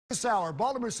This hour,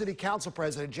 Baltimore City Council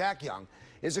President Jack Young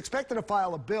is expected to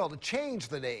file a bill to change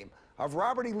the name of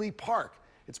Robert E. Lee Park.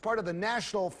 It's part of the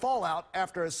national fallout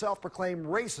after a self-proclaimed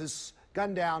racist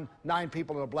gunned down 9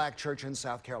 people in a black church in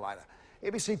South Carolina.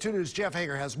 ABC 2 News' Jeff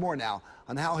Hager has more now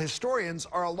on how historians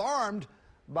are alarmed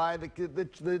by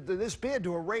this bid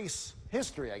to erase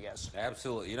history, I guess.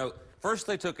 Absolutely. You know, first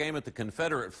they took aim at the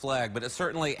Confederate flag, but it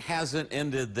certainly hasn't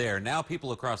ended there. Now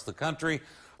people across the country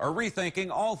are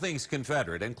rethinking all things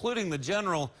Confederate, including the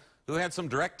general who had some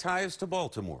direct ties to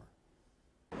Baltimore.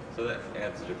 So that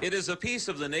adds to... It is a piece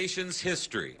of the nation's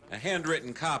history, a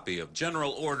handwritten copy of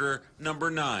General Order Number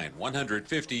 9,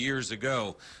 150 years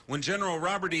ago, when General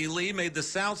Robert E. Lee made the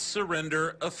South's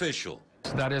surrender official.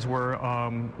 That is where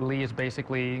Lee is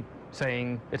basically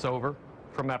saying it's over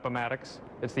from Appomattox.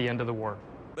 It's the end of the war.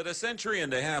 But a century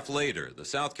and a half later, the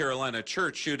South Carolina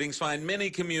church shootings find many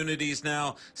communities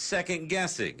now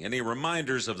second-guessing any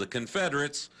reminders of the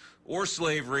Confederates or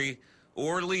slavery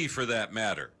or Lee for that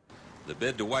matter. The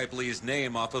bid to wipe Lee's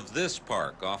name off of this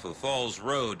park off of Falls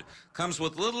Road comes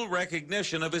with little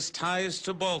recognition of his ties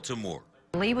to Baltimore.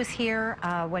 Lee was here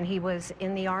when he was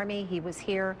in the Army. He was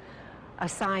here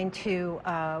assigned to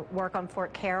work on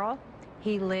Fort Carroll.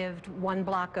 He lived 1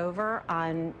 block over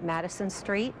on Madison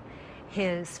Street.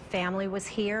 His family was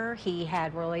here. He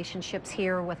had relationships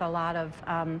here with a lot of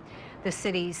the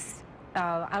city's,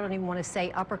 I don't even want to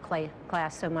say upper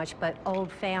class so much, but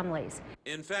old families.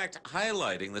 In fact,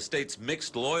 highlighting the state's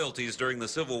mixed loyalties during the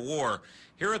Civil War,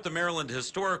 here at the Maryland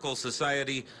Historical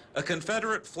Society, a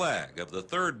Confederate flag of the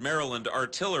 3rd Maryland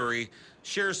Artillery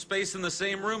shares space in the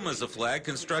same room as a flag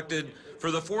constructed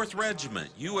for the 4th Regiment,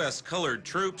 U.S. colored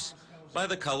troops, by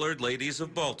the Colored Ladies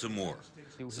of Baltimore.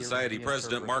 Society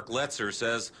President Mark Letzer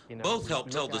says both help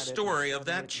tell the story of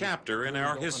that chapter in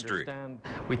our history.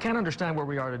 We can't understand where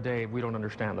we are today if we don't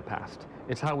understand the past.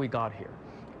 It's how we got here.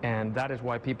 And that is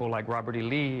why people like Robert E.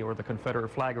 Lee or the Confederate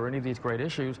flag or any of these great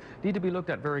issues need to be looked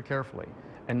at very carefully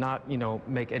and not,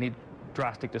 make any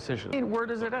drastic decisions. Where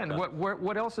does it end?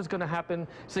 What else is going to happen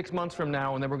 6 months from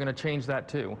now, and then we're going to change that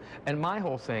too? And my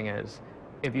whole thing is,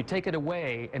 if you take it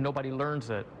away and nobody learns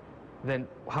it, then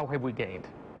how have we gained?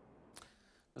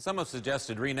 Some have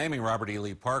suggested renaming Robert E.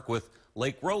 Lee Park with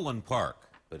Lake Roland Park,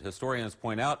 but historians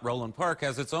point out Roland Park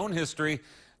has its own history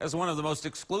as one of the most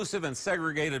exclusive and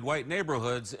segregated white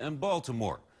neighborhoods in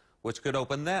Baltimore, which could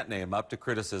open that name up to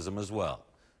criticism as well.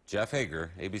 Jeff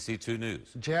Hager, ABC 2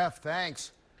 News. Jeff,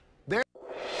 thanks.